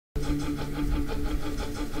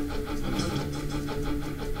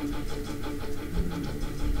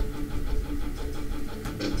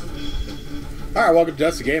Alright, welcome to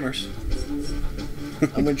Dusty Gamers.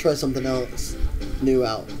 I'm going to try something else new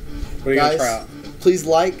out. What are you going to try out? Please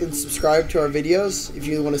like and subscribe to our videos if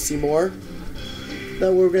you want to see more. That's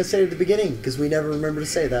what we were going to say at the beginning, because we never remember to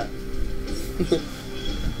say that.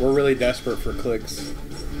 We're really desperate for clicks.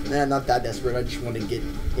 Nah, not that desperate. I just wanted to get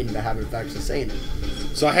into the habit of actually saying it.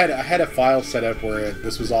 So I had a file set up where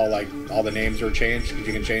this was all like all the names were changed because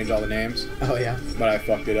you can change all the names. Oh yeah. But I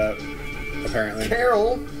fucked it up, apparently.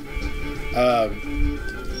 Carol.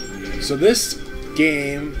 So this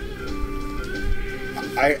game,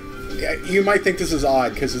 you might think this is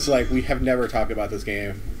odd because it's like we have never talked about this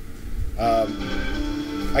game.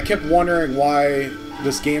 I kept wondering why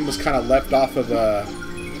this game was kind of left off of a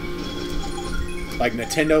like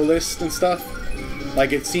Nintendo list and stuff.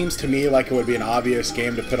 Like it seems to me like it would be an obvious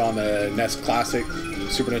game to put on the NES Classic,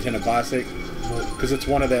 Super Nintendo Classic, because it's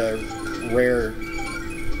one of the rare.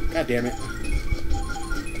 God damn it.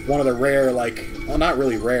 One of the rare, like, well, not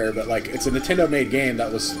really rare, but like it's a Nintendo-made game that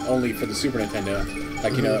was only for the Super Nintendo.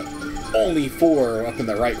 Like, you know, only 4 up in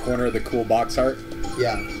the right corner of the cool box art.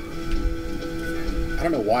 Yeah. I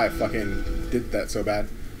don't know why I fucking did that so bad.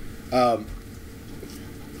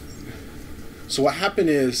 So what happened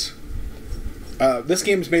is, this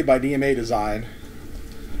game is made by DMA Design,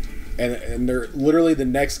 and they're literally the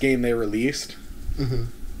next game they released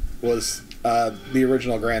was the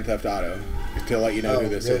original Grand Theft Auto. To let you know who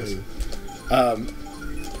this is.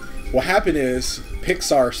 What happened is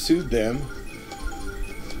Pixar sued them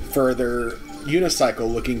for their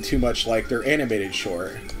unicycle looking too much like their animated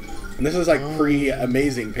short. And this is like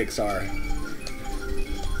pre-Amazing Pixar.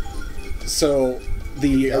 So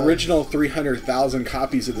the original 300,000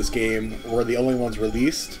 copies of this game were the only ones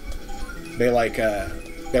released. They like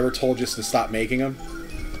they were told just to stop making them.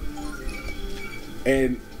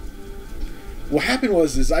 And what happened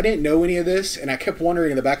was I didn't know any of this, and I kept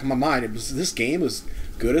wondering in the back of my mind, was this game as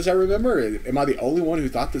good as I remember? Am I the only one who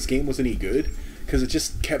thought this game was any good? Because it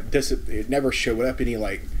just kept it never showed up any,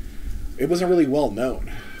 like, it wasn't really well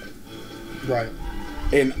known. Right.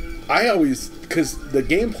 And I always, because the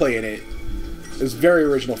gameplay in it is very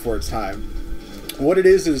original for its time. What it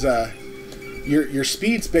is your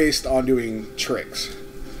speed's based on doing tricks.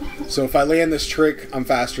 So if I land this trick, I'm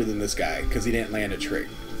faster than this guy because he didn't land a trick.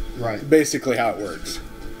 Right. Basically how it works.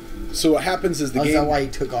 So what happens is the game... Is that why he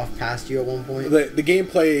took off past you at one point? The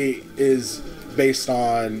gameplay is based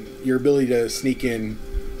on your ability to sneak in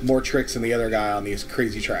more tricks than the other guy on these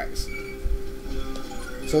crazy tracks.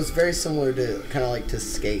 So it's very similar to, kind of like to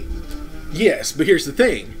Skate. Yes, but here's the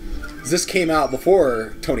thing. This came out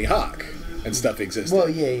before Tony Hawk and stuff existed. Well,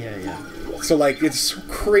 yeah. So, like, it's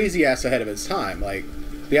crazy ass ahead of its time. Like,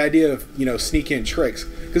 the idea of, you know, sneak in tricks...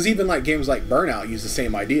 Because even, like, games like Burnout use the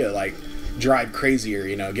same idea. Like, drive crazier,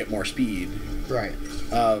 you know, get more speed. Right.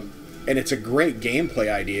 And it's a great gameplay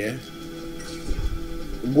idea.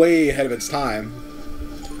 Way ahead of its time.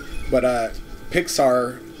 But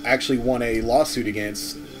Pixar actually won a lawsuit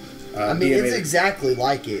against... I mean, it's exactly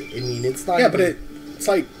like it. I mean, it's not... Yeah, but it's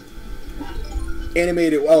like...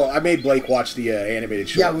 Animated... Well, I made Blake watch the animated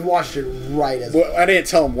show. Yeah, we watched it right as... Well, I didn't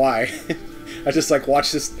tell him why. I just, like,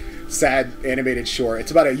 watched this sad animated short.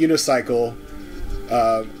 It's about a unicycle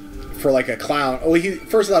for, like, a clown. Oh,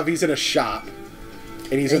 first off, he's in a shop.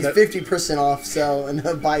 And he's 50% off sale in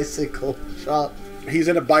a bicycle shop. He's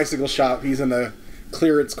in a bicycle shop. He's in the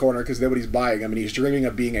clearance corner because nobody's buying him. And he's dreaming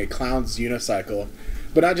of being a clown's unicycle.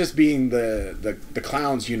 But not just being the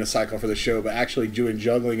clown's unicycle for the show, but actually doing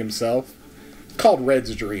juggling himself. It's called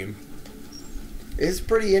Red's Dream. It's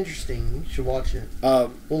pretty interesting. You should watch it.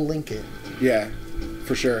 We'll link it. Yeah,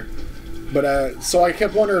 for sure. But so I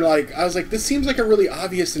kept wondering, like, I was like, this seems like a really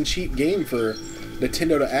obvious and cheap game for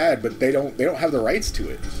Nintendo to add, but they don't have the rights to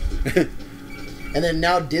it. And then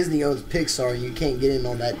now Disney owns Pixar, and you can't get in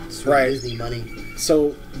on that sort of Disney money.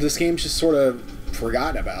 So this game's just sort of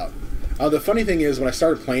forgotten about. The funny thing is, when I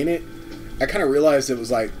started playing it, I kind of realized I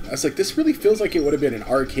was like, this really feels like it would have been an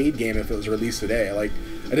arcade game if it was released today. Like,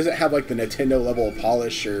 it doesn't have, like, the Nintendo level of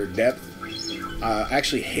polish or depth. I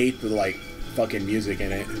actually hate the, like, fucking music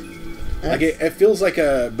in it. Like, it feels like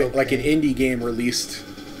like an indie game released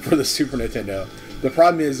for the Super Nintendo. The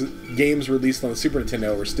problem is, games released on the Super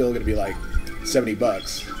Nintendo are still going to be, like, $70.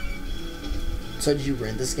 So did you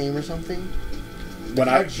rent this game or something?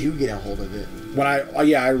 How did you get a hold of it? When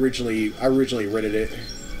I originally rented it.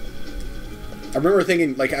 I remember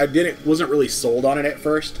thinking, like, wasn't really sold on it at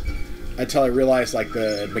first until I realized, like,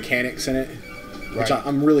 the mechanics in it, which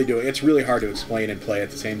I'm really doing. It's really hard to explain and play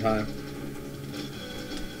at the same time.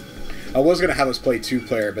 I was gonna have us play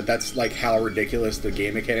 2-player, but that's like how ridiculous the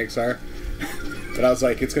game mechanics are. But I was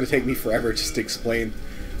like, it's gonna take me forever just to explain,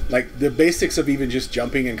 like the basics of even just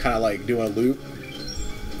jumping and kind of like doing a loop.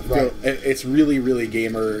 Right. It's really, really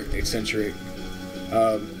gamer eccentric.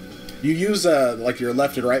 You use like your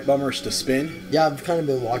left and right bumpers to spin. Yeah, I've kind of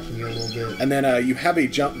been watching you a little bit. And then you have a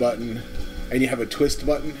jump button, and you have a twist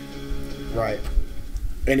button. Right.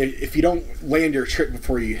 And if you don't land your trick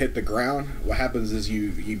before you hit the ground, what happens is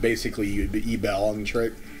you basically e-bell on the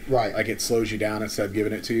trick. Right. Like it slows you down instead of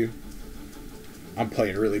giving it to you. I'm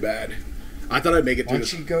playing really bad. I thought I'd make it through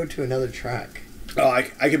this. Why don't you go to another track? Oh, I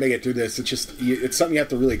can make it through this. It's just it's something you have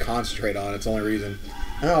to really concentrate on. It's the only reason.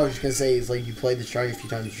 I don't know, I was just going to say, it's like you played this track a few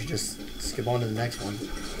times, you should just skip on to the next one.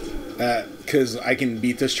 Because I can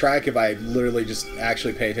beat this track if I literally just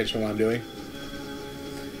actually pay attention to what I'm doing.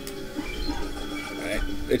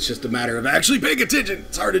 It's just a matter of actually paying attention.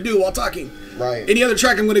 It's hard to do while talking. Right. Any other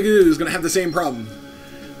track I'm going to do is going to have the same problem.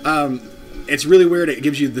 It's really weird. It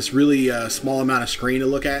gives you this really small amount of screen to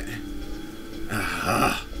look at.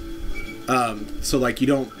 So like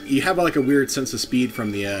you have like a weird sense of speed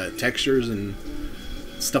from the textures and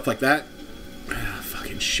stuff like that.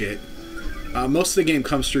 Fucking shit. Most of the game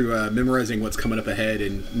comes through memorizing what's coming up ahead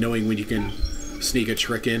and knowing when you can sneak a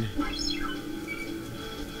trick in.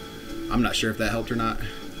 I'm not sure if that helped or not,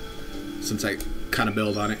 since I kind of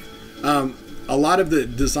build on it. A lot of the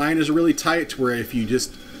design is really tight to where if you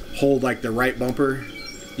just hold like the right bumper,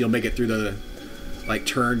 you'll make it through the like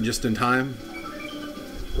turn just in time.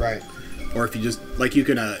 Right. Or if you just like you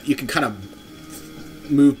can kind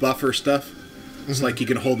of move buffer stuff. Mm-hmm. So like you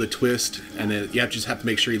can hold the twist and then you just have to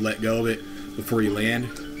make sure you let go of it before you land,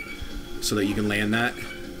 so that you can land that.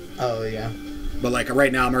 Oh yeah. But like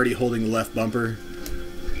right now I'm already holding the left bumper,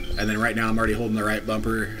 and then right now I'm already holding the right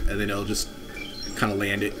bumper, and then it'll just kind of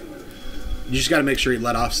land it. You just got to make sure you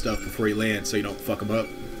let off stuff before you land so you don't fuck them up.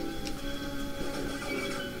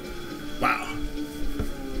 Wow.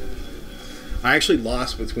 I actually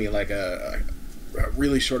lost between like a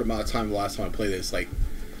really short amount of time the last time I played this, like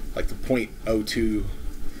the .02.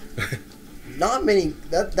 Not many.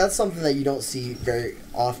 That's something that you don't see very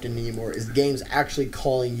often anymore. Is games actually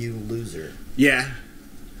calling you loser? Yeah.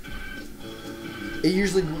 It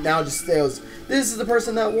usually now just says, "This is the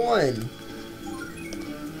person that won."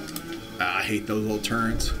 I hate those little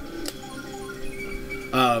turns.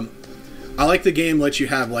 I like the game lets you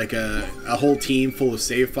have like a whole team full of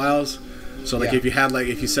save files. So like if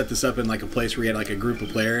you set this up in like a place where you had like a group of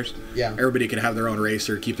players, everybody could have their own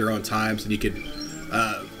racer, keep their own times, and you could.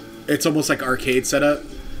 It's almost like arcade setup,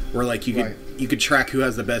 where like you could track who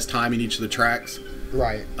has the best time in each of the tracks.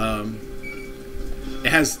 Right. It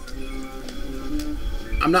has.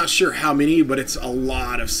 I'm not sure how many, but it's a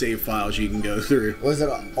lot of save files you can go through. Was it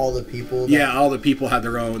all the people? Yeah, all the people have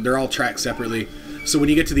their own. They're all tracked separately. So when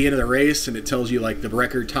you get to the end of the race and it tells you like the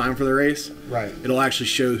record time for the race, right, it'll actually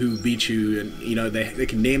show who beat you, and you know they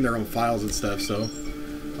can name their own files and stuff. So,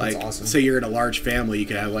 like, that's awesome. Say you're in a large family, you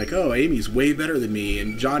can have like, oh, Amy's way better than me,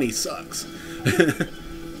 and Johnny sucks.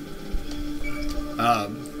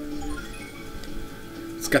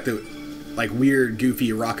 It's got the like weird,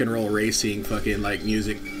 goofy rock and roll racing fucking like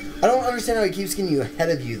music. I don't understand how it keeps getting you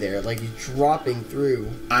ahead of you there, like you're dropping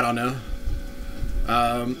through. I don't know.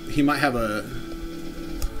 He might have a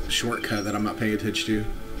shortcut that I'm not paying attention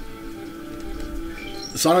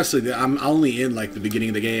to. So honestly, I'm only in like the beginning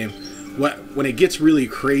of the game. When it gets really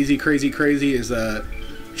crazy is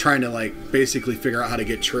trying to like basically figure out how to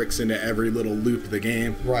get tricks into every little loop of the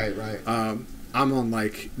game. Right. I'm on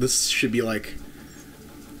like, this should be like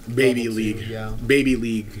baby league. Baby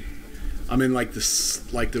league. I'm in like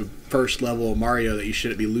this, like the first level of Mario that you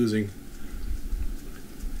shouldn't be losing.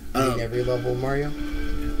 Every level of Mario?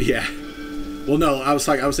 Yeah. Well, no, I was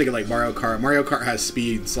thinking like Mario Kart. Mario Kart has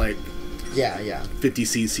speeds like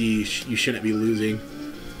 50cc. You shouldn't be losing.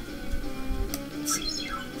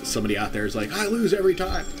 Somebody out there is like, I lose every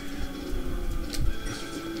time.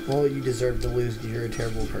 Well, you deserve to lose because you're a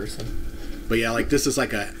terrible person. But yeah, like this is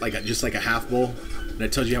just like a half bowl, and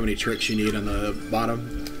it tells you how many tricks you need on the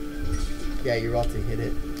bottom. Yeah, you're about to hit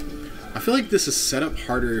it. I feel like this is set up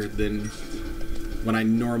harder than when I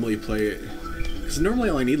normally play it. Because normally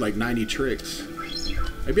I only need like 90 tricks.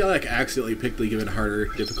 Maybe I like accidentally picked the given harder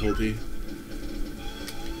difficulty.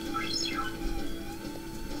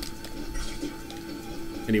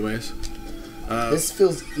 Anyways. This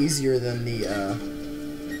feels easier than the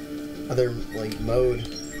other like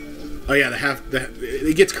mode. Oh yeah,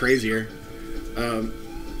 it gets crazier.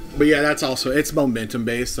 But yeah, that's also, it's momentum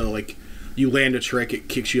based, so like you land a trick, it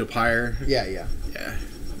kicks you up higher. Yeah.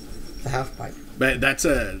 The half pipe. But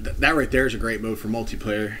that right there is a great mode for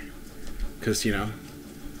multiplayer. because you know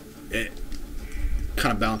it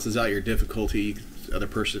kind of balances out your difficulty. The other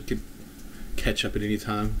person could catch up at any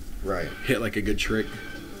time. Right. Hit like a good trick.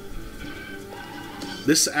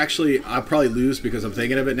 This actually, I'll probably lose because I'm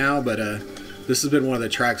thinking of it now, but this has been one of the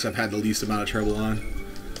tracks I've had the least amount of trouble on.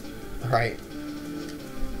 Right.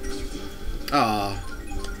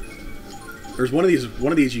 There's one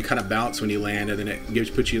of these you kind of bounce when you land, and then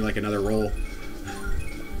it puts you in like another roll.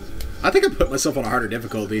 I think I put myself on a harder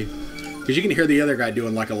difficulty because you can hear the other guy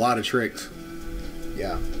doing like a lot of tricks.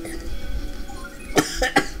 Yeah.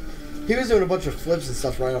 He was doing a bunch of flips and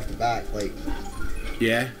stuff right off the bat, like.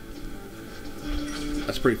 Yeah.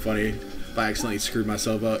 That's pretty funny. If I accidentally screwed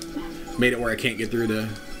myself up, made it where I can't get through the.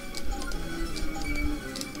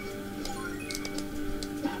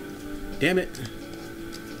 Damn it.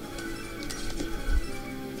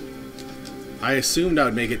 I assumed I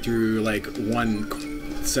would make it through like one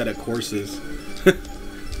set of courses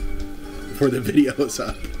before the video was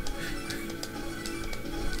up.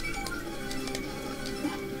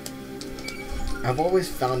 I've always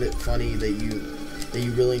found it funny that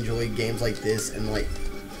you really enjoy games like this and like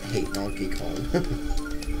hate Donkey Kong.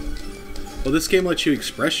 Well, this game lets you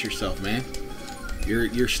express yourself, man.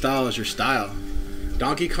 Your style is your style.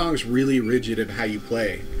 Donkey Kong's really rigid in how you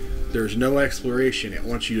play. There's no exploration. It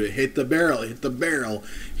wants you to hit the barrel, hit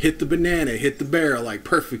the banana, hit the barrel, like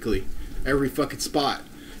perfectly. Every fucking spot.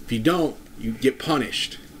 If you don't, you get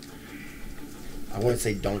punished. I wouldn't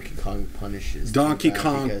say Donkey Kong punishes. Donkey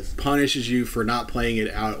Kong punishes you for not playing it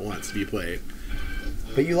out at once if you play it.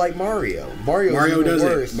 But you like Mario. Mario does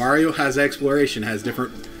worse. it. Mario has exploration, has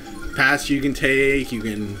different paths you can take. You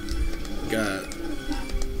can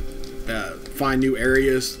find new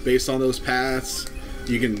areas based on those paths.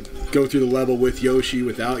 You can go through the level with Yoshi,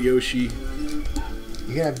 without Yoshi.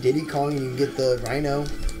 You can have Diddy Kong and you can get the Rhino.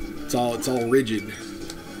 It's all rigid.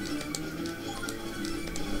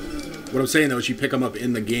 What I'm saying though is you pick them up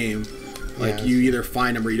in the game. Like Yeah, you either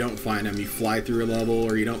find them or you don't find them. You fly through a level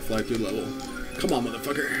or you don't fly through a level. Come on,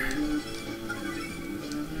 motherfucker.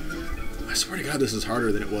 I swear to God, this is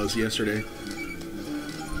harder than it was yesterday.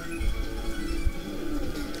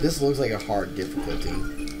 This looks like a hard difficulty.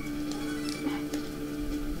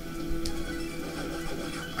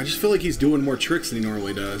 I just feel like he's doing more tricks than he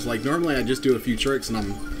normally does. Like normally I just do a few tricks and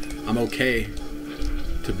I'm okay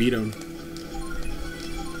to beat him.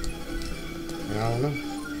 I don't know.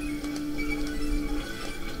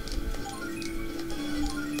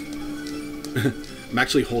 I'm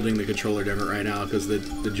actually holding the controller different right now because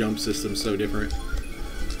the jump system's so different.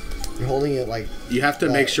 You're holding it like. You have to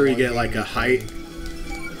make sure you get like a height.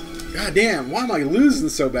 God damn, why am I losing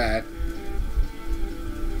so bad?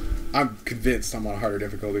 I'm convinced I'm on a harder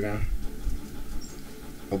difficulty now.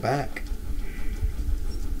 Go back.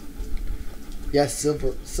 Yeah,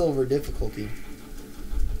 silver difficulty.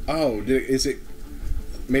 Oh, is it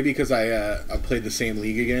maybe because I played the same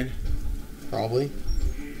league again? Probably.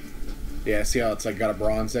 Yeah, see how it's like got a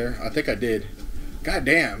bronze there? I think I did. God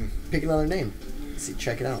damn. Pick another name. See,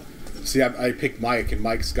 check it out. See, I picked Mike, and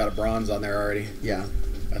Mike's got a bronze on there already. Yeah.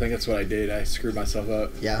 I think that's what I did. I screwed myself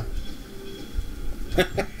up. Yeah.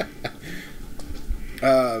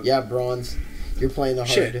 Yeah, bronze. You're playing the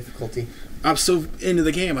harder difficulty. I'm so into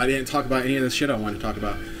the game, I didn't talk about any of the shit I wanted to talk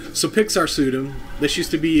about. So Pixar sued him. This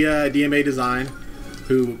used to be DMA Design,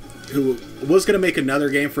 who was going to make another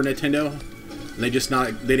game for Nintendo. And they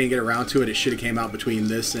didn't get around to it. It should have came out between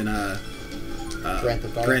this and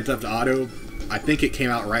Grand Theft Auto. I think it came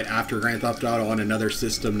out right after Grand Theft Auto on another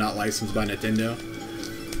system not licensed by Nintendo.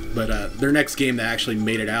 But their next game that actually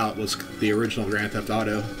made it out was the original Grand Theft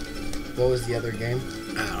Auto. What was the other game?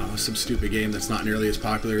 I don't know, some stupid game that's not nearly as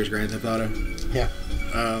popular as Grand Theft Auto. Yeah.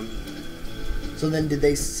 So then did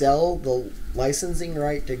they sell the licensing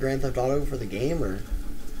right to Grand Theft Auto for the game, or?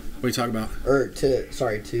 What are you talking about?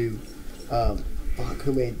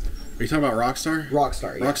 Who made? Are you talking about Rockstar?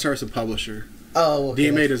 Rockstar, yeah. Rockstar is a publisher. Oh, okay.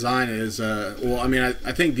 DMA Design is, well, I mean,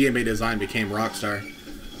 I think DMA Design became Rockstar,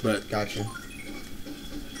 but... Gotcha.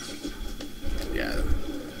 Yeah.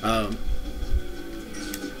 I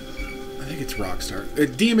think it's Rockstar.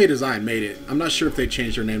 DMA Design made it. I'm not sure if they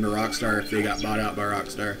changed their name to Rockstar, if they got bought out by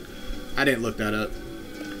Rockstar. I didn't look that up.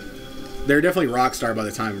 They were definitely Rockstar by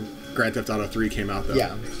the time Grand Theft Auto 3 came out, though.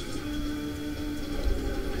 Yeah.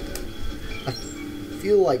 I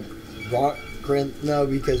feel like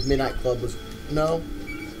because Midnight Club was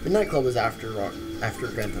after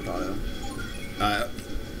Grand Theft Auto.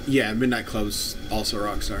 Yeah, Midnight Club's also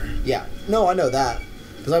Rockstar. Yeah. No, I know that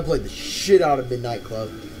because I played the shit out of Midnight Club.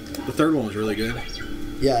 The third one was really good.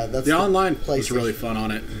 Yeah, that's the online was really fun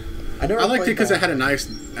on it. I liked it because it had a nice,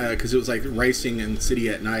 because it was like racing in city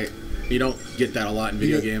at night. You don't get that a lot in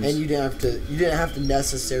video games. And you didn't have to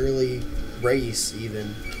necessarily race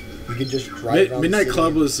even. You could just drive around Midnight the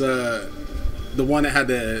Club city. was the one that had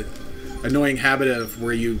the annoying habit of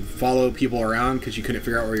where you follow people around because you couldn't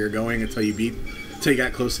figure out where you're going until you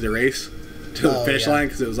got close to the race, to the finish line,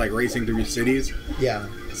 because it was like racing through cities. Yeah.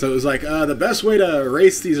 So it was like, the best way to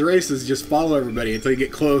race these races is just follow everybody until you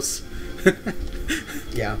get close.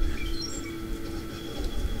 Yeah.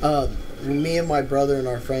 Me and my brother and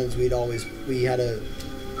our friends, we had a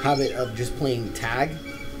habit of just playing tag.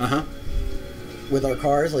 Uh-huh. With our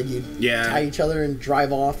cars, like you tie each other and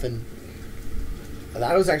drive off, and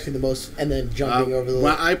that was actually the most. And then jumping over the.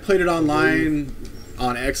 Well, I played it online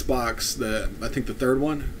on Xbox. I think the third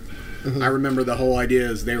one. Mm-hmm. I remember the whole idea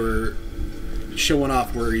is they were showing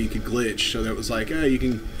off where you could glitch, so that was like, you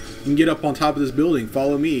can get up on top of this building,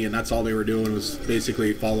 follow me, and that's all they were doing was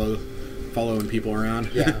basically following people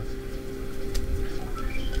around. Yeah.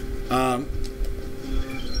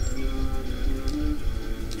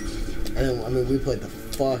 And then, we played the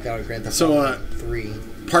fuck out of Grand Theft Auto 3.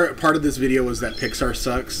 Part of this video was that Pixar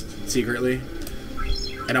sucks secretly,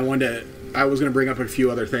 and I was gonna bring up a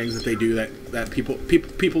few other things that they do that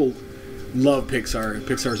people love Pixar.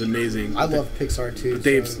 Pixar's amazing. I love Pixar too.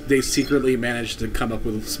 But they secretly managed to come up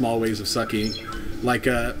with small ways of sucking, like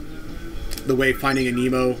the way Finding a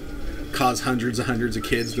Nemo caused hundreds of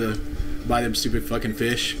kids to buy them stupid fucking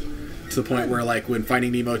fish. To the point where, like, when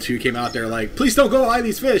Finding Nemo 2 came out, they're like, please don't go buy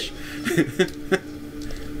these fish!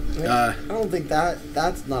 I don't think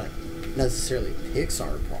that's not necessarily a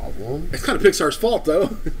Pixar problem. It's kind of Pixar's fault,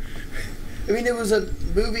 though. I mean, it was a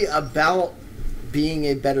movie about being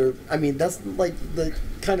a better... I mean, that's, like, the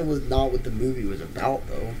kind of was not what the movie was about,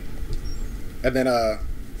 though. And then,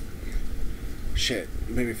 shit,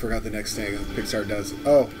 you maybe forgot the next thing Pixar does.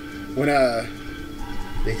 Oh, when,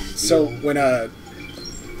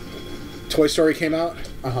 Toy Story came out.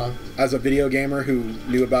 As a video gamer who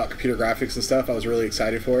knew about computer graphics and stuff, I was really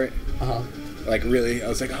excited for it. Like, really, I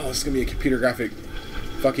was like, this is gonna be a computer graphic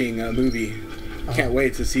fucking movie. Can't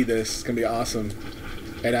wait to see this. It's gonna be awesome.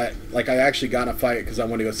 And I actually got in a fight because I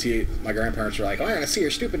wanted to go see it. My grandparents were like, "Oh, I'm gonna see your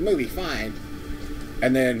stupid movie, fine."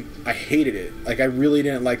 And then I hated it. Like, I really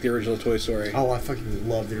didn't like the original Toy Story. Oh, I fucking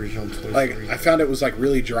love the original Toy Story. Like, I found it was like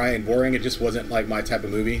really dry and boring. It just wasn't like my type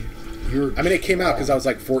of movie. It came out because I was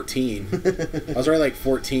like 14. I was already like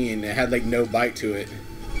 14. It had like no bite to it.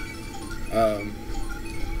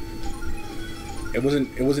 It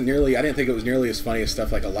wasn't nearly. I didn't think it was nearly as funny as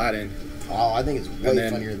stuff like Aladdin. Oh, I think it's way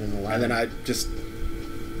funnier than Aladdin. And then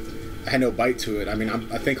I had no bite to it. I mean,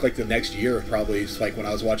 I think like the next year probably is like when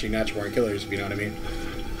I was watching Natural Born Killers. If you know what I mean.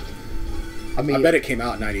 I bet it came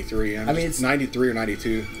out in '93. It's '93 or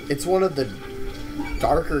 '92. It's one of the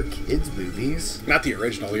darker kids movies. Not the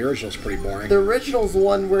original. The original's pretty boring. The original's the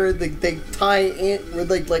one where they where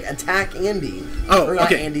they like attack Andy. Oh, or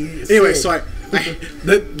not okay. Andy. Anyway, so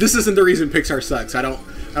this isn't the reason Pixar sucks. I don't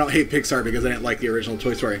hate Pixar because I didn't like the original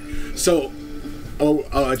Toy Story. So,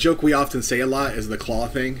 a joke we often say a lot is the claw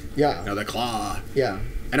thing. Yeah. The claw. Yeah.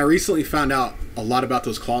 And I recently found out a lot about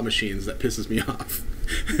those claw machines that pisses me off.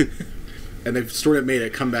 And they've sort of made a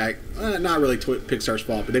comeback. Not really Pixar's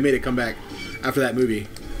fault, but they made a comeback after that movie.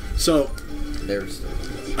 So,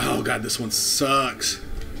 oh god, this one sucks.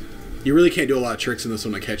 You really can't do a lot of tricks in this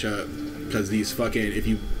one to catch up, because these fucking, if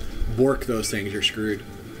you bork those things, you're screwed.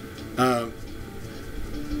 So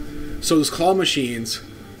those claw machines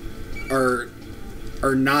are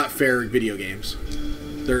not fair video games.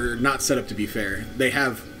 They're not set up to be fair. They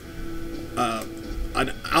have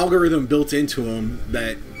an algorithm built into them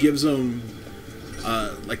that gives them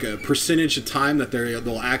like a percentage of time that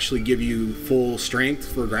they'll actually give you full strength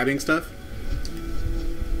for grabbing stuff.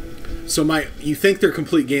 So you think they're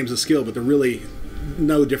complete games of skill, but they're really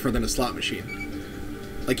no different than a slot machine.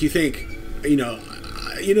 Like, you think,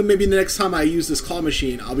 maybe the next time I use this claw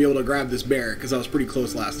machine, I'll be able to grab this bear because I was pretty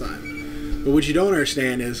close last time. But what you don't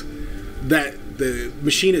understand is that the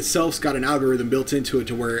machine itself's got an algorithm built into it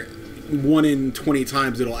to where 1 in 20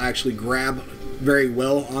 times it'll actually grab very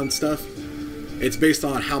well on stuff. It's based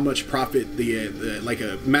on how much profit like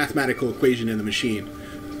a mathematical equation in the machine,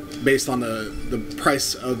 based on the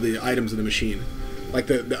price of the items in the machine. Like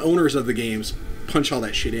the owners of the games punch all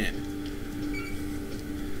that shit in.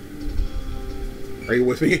 Are you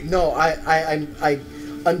with me? No, I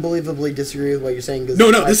unbelievably disagree with what you're saying.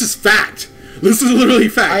 No, this is fact. This is literally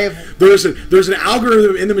fact. There's an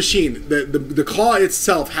algorithm in the machine. The claw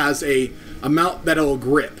itself has a amount that it'll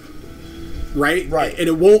grip, right? Right. And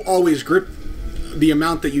it won't always grip the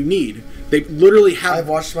amount that you need. They literally have. I've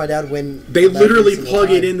watched my dad win. They literally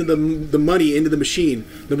plug it into the money into the machine.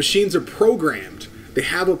 The machines are programmed they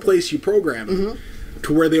have a place you program them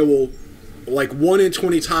to where they will, like 1 in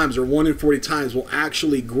 20 times or 1 in 40 times, will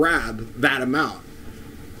actually grab that amount.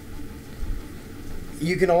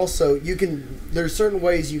 You can also there's certain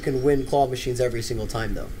ways you can win claw machines every single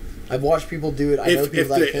time though. I've watched people do it. I know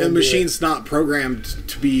people that can the machine's not programmed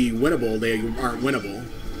to be winnable, they aren't winnable.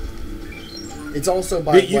 It's also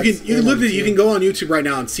by you can go on YouTube right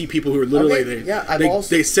now and see people who are literally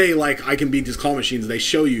they say like I can beat these claw machines. They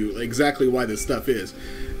show you exactly why this stuff is.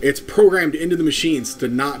 It's programmed into the machines to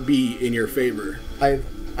not be in your favor. I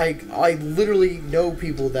literally know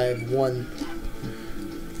people that have won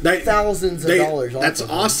thousands of dollars. That's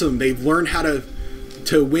awesome. They've learned how to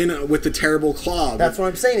win with the terrible claw. That's what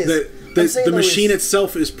I'm saying. The machine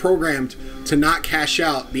itself is programmed to not cash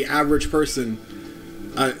out the average person.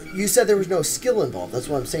 You said there was no skill involved. That's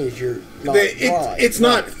what I'm saying. Is you're not it's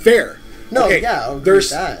not fair. No, okay, yeah,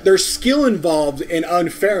 there's skill involved in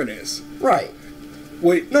unfairness. Right.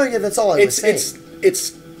 Wait, no, yeah, that's all I was saying.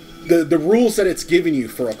 It's the rules that it's giving you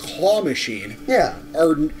for a claw machine. Yeah.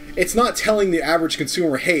 It's not telling the average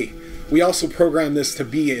consumer, hey, we also program this to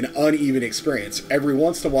be an uneven experience. Every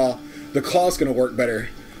once in a while, the claw's going to work better.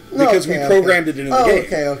 Because we programmed it into the game.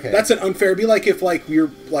 Okay. That's an unfair. It'd be like if like we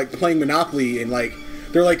were like playing Monopoly and like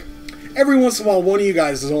they're like every once in a while one of you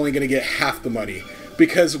guys is only going to get half the money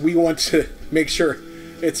because we want to make sure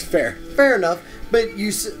it's fair. Fair enough, but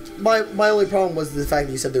my only problem was the fact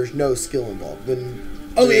that you said there's no skill involved.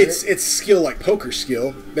 It's skill like poker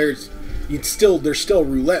skill. There's still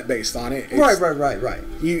roulette based on it. Right.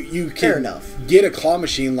 You can fair enough. Get a claw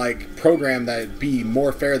machine like program that be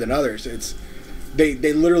more fair than others. They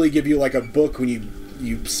literally give you like a book when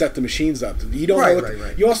you set the machines up. You don't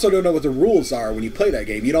know you also don't know what the rules are when you play that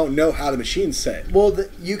game. You don't know how the machine's set. Well,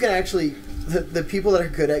 you can actually the people that are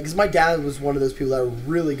good at it, because my dad was one of those people that are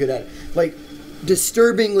really good at it, like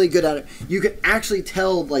disturbingly good at it. You can actually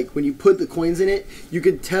tell, like when you put the coins in it, you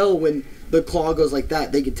can tell when the claw goes like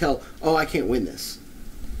that. They can tell, oh, I can't win this.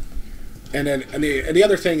 And then the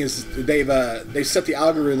other thing is they've set the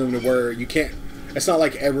algorithm to where you can't. It's not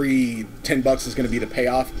like every $10 is going to be the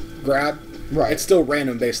payoff grab. Right. It's still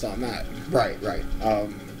random based on that. Right.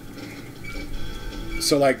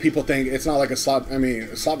 So like people think it's not like a slot. I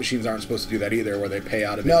mean, slot machines aren't supposed to do that either, where they pay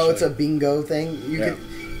out eventually. No, it's a bingo thing.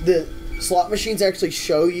 The slot machines actually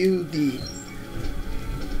show you the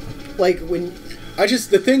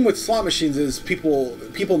the thing with slot machines is people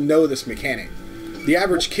know this mechanic. The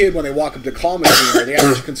average kid when they walk up to claw machine, or the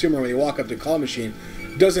average consumer when they walk up to claw machine,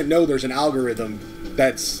 doesn't know there's an algorithm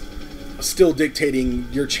that's still dictating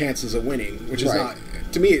your chances of winning, which is not,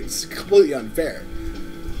 to me, it's completely unfair.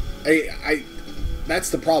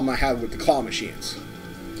 That's the problem I have with the claw machines.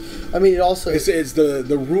 I mean, it also it's the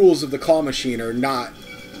rules of the claw machine are not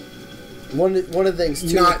one of the things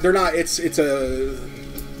too. They're not. It's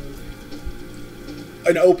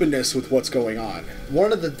an openness with what's going on.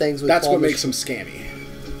 One of the things with that's what makes them scammy.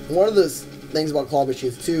 One of the things about claw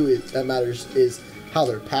machines too that matters is how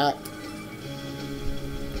they're packed.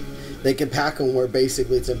 They can pack them where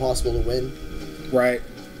basically it's impossible to win, right?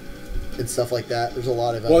 And stuff like that. There's a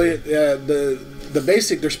lot of the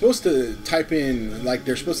basic. They're supposed to type in like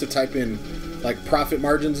profit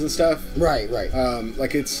margins and stuff. Right.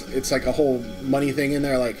 Like it's like a whole money thing in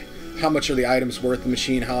there. Like how much are the items worth the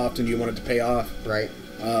machine? How often do you want it to pay off? Right.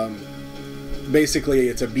 Basically,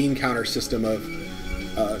 it's a bean counter system of.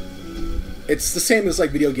 It's the same as like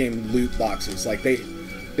video game loot boxes. Like they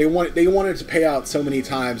want it to pay out so many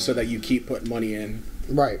times so that you keep putting money in.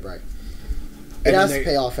 Right. It has to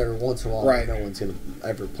pay off every once in a while. Right. No one's gonna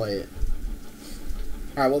ever play it.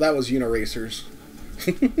 All right. Well, that was Uniracers.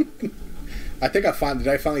 I think did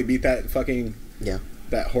I finally beat that fucking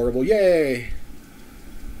that horrible yay.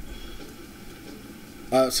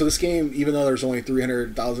 So this game, even though there's only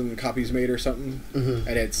 300,000 copies made or something, and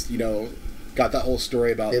it's got that whole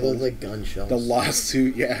story about they look like gun shells. The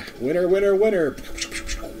lawsuit, winner.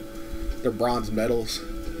 They're bronze medals.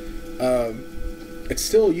 It's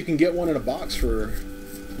still, you can get one in a box for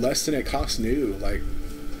less than it costs new. Like,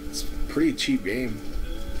 it's a pretty cheap game.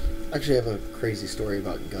 Actually, I have a crazy story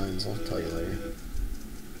about guns. I'll tell you later.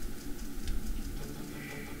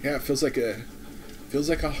 Yeah, it feels like a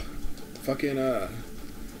fucking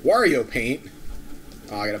Wario paint.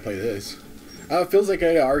 Oh, I gotta play this. It feels like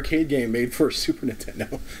an arcade game made for Super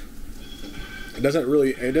Nintendo. It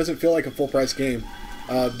doesn't feel like a full price game.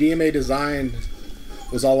 DMA Design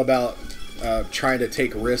was all about trying to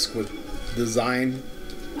take risk with design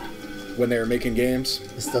when they were making games.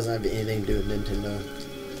 This doesn't have anything to do with Nintendo.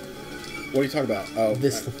 What are you talking about? Oh,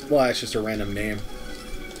 well, it's just a random name.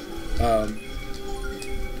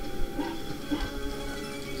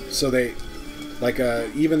 So Like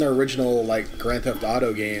even the original like Grand Theft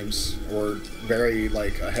Auto games were very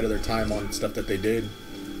like ahead of their time on stuff that they did.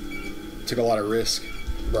 Took a lot of risk.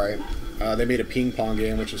 Right. They made a ping pong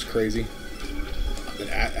game, which was crazy.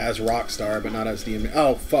 As Rockstar, but not as DMA.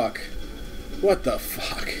 Oh fuck! What the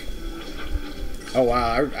fuck? Oh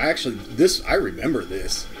wow! I remember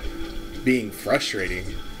this being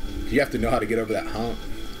frustrating. You have to know how to get over that hump.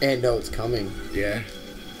 And know it's coming. Yeah.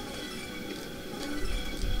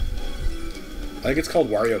 I think it's called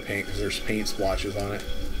Wario Paint because there's paint splotches on it.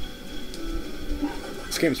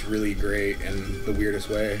 This game's really great in the weirdest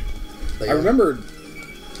way. But I remember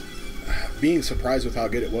being surprised with how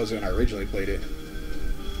good it was when I originally played it.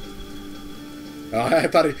 Oh, I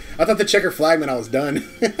thought the checker flag meant I was done.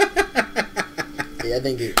 Yeah, I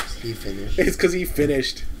think he finished. It's because he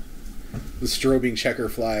finished the strobing checker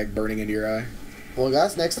flag burning into your eye. Well,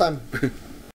 guys, next time